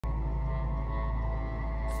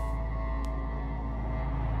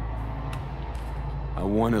I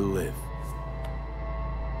want to live.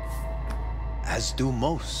 As do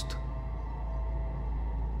most.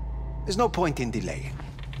 There's no point in delaying.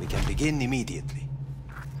 We can begin immediately.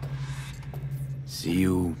 See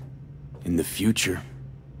you in the future,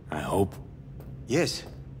 I hope. Yes.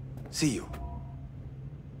 See you.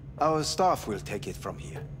 Our staff will take it from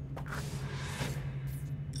here.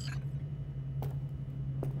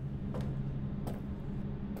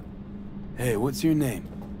 Hey, what's your name?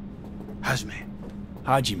 Hajime.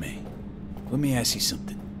 Hajime. Let me ask you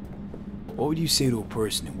something. What would you say to a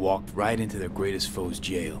person who walked right into their greatest foe's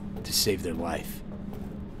jail to save their life?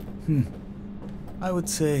 I would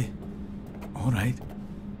say, all right,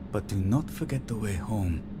 but do not forget the way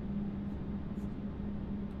home.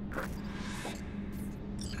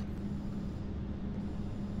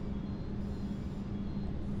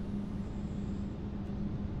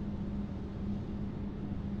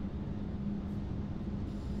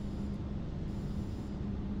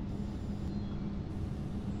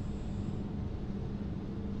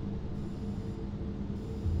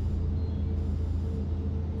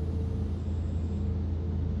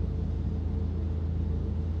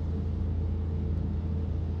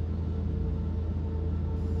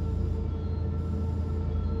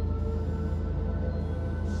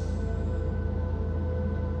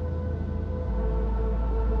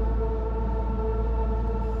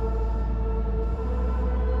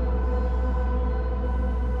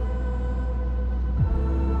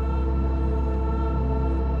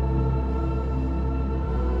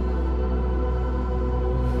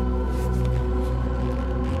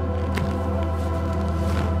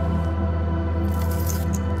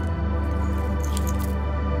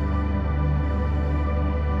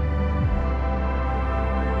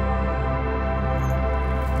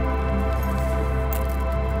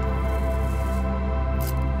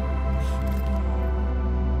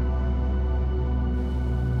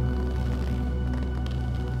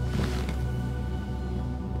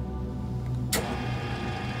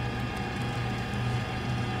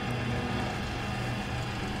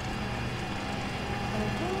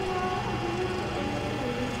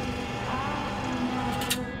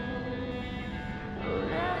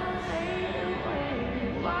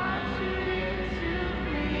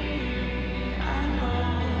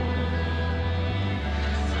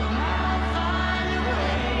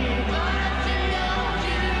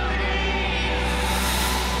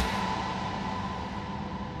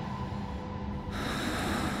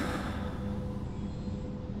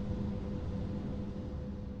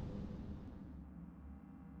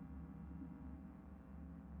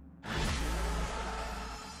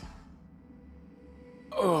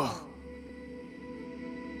 Ugh.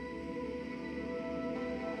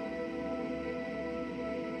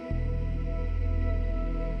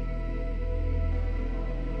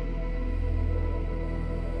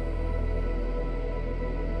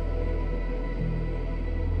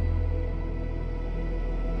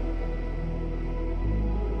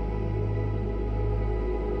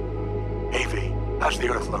 How's the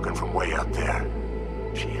Earth looking from way out there?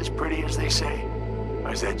 She as pretty as they say?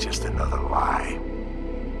 Or is that just another lie?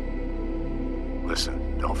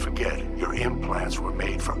 Listen, don't forget, your implants were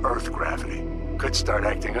made for Earth gravity. Could start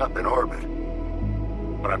acting up in orbit.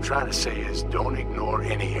 What I'm trying to say is, don't ignore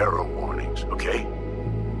any error warnings, okay?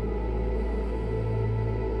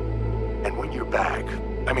 And when you're back,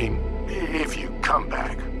 I mean, if you come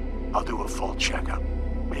back, I'll do a full checkup.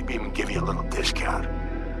 Maybe even give you a little discount.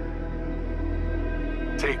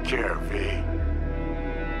 Take care, V.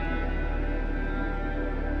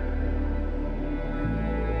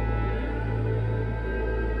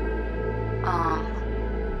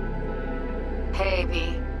 Hey,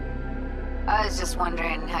 V. I was just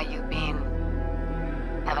wondering how you've been.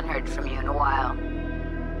 Haven't heard from you in a while.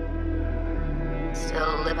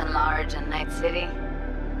 Still living large in Night City?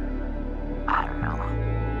 I don't know.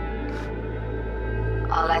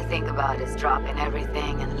 All I think about is dropping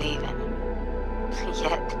everything and leaving.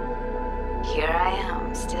 Yet, here I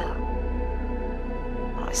am, still.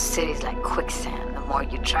 Oh, the city's like quicksand. The more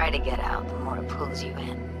you try to get out, the more it pulls you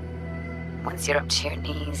in. Once you're up to your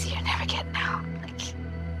knees, you're never getting out.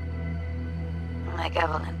 Like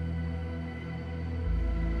Evelyn.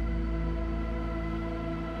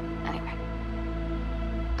 Anyway.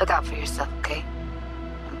 Look out for yourself, okay?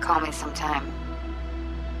 And call me sometime.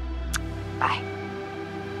 Bye.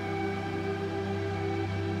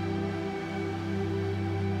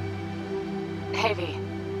 Hey, V.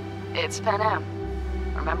 It's Pan Am.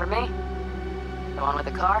 Remember me? The one with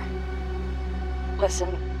the car?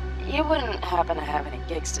 Listen, you wouldn't happen to have any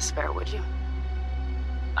gigs to spare, would you?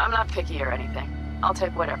 I'm not picky or anything. I'll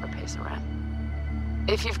take whatever pays the rent.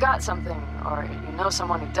 If you've got something, or you know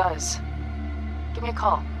someone who does, give me a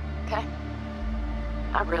call, okay?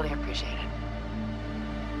 I really appreciate it.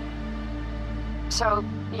 So,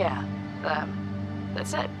 yeah,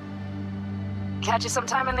 that's it. Catch you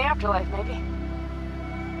sometime in the afterlife, maybe.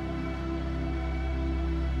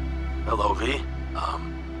 Hello, V.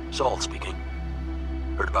 Saul speaking.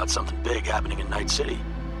 Heard about something big happening in Night City.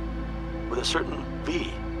 With a certain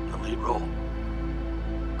V in the lead role.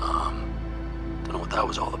 Don't know what that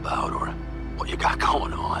was all about, or what you got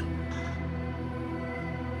going on.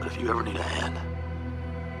 But if you ever need a hand,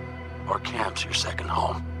 our camp's your second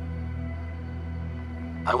home.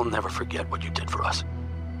 I will never forget what you did for us.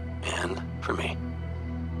 And for me.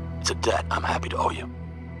 It's a debt I'm happy to owe you.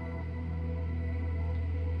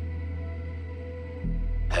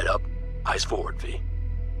 Head up, eyes forward, V.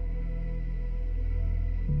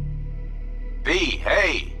 V,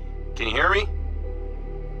 hey!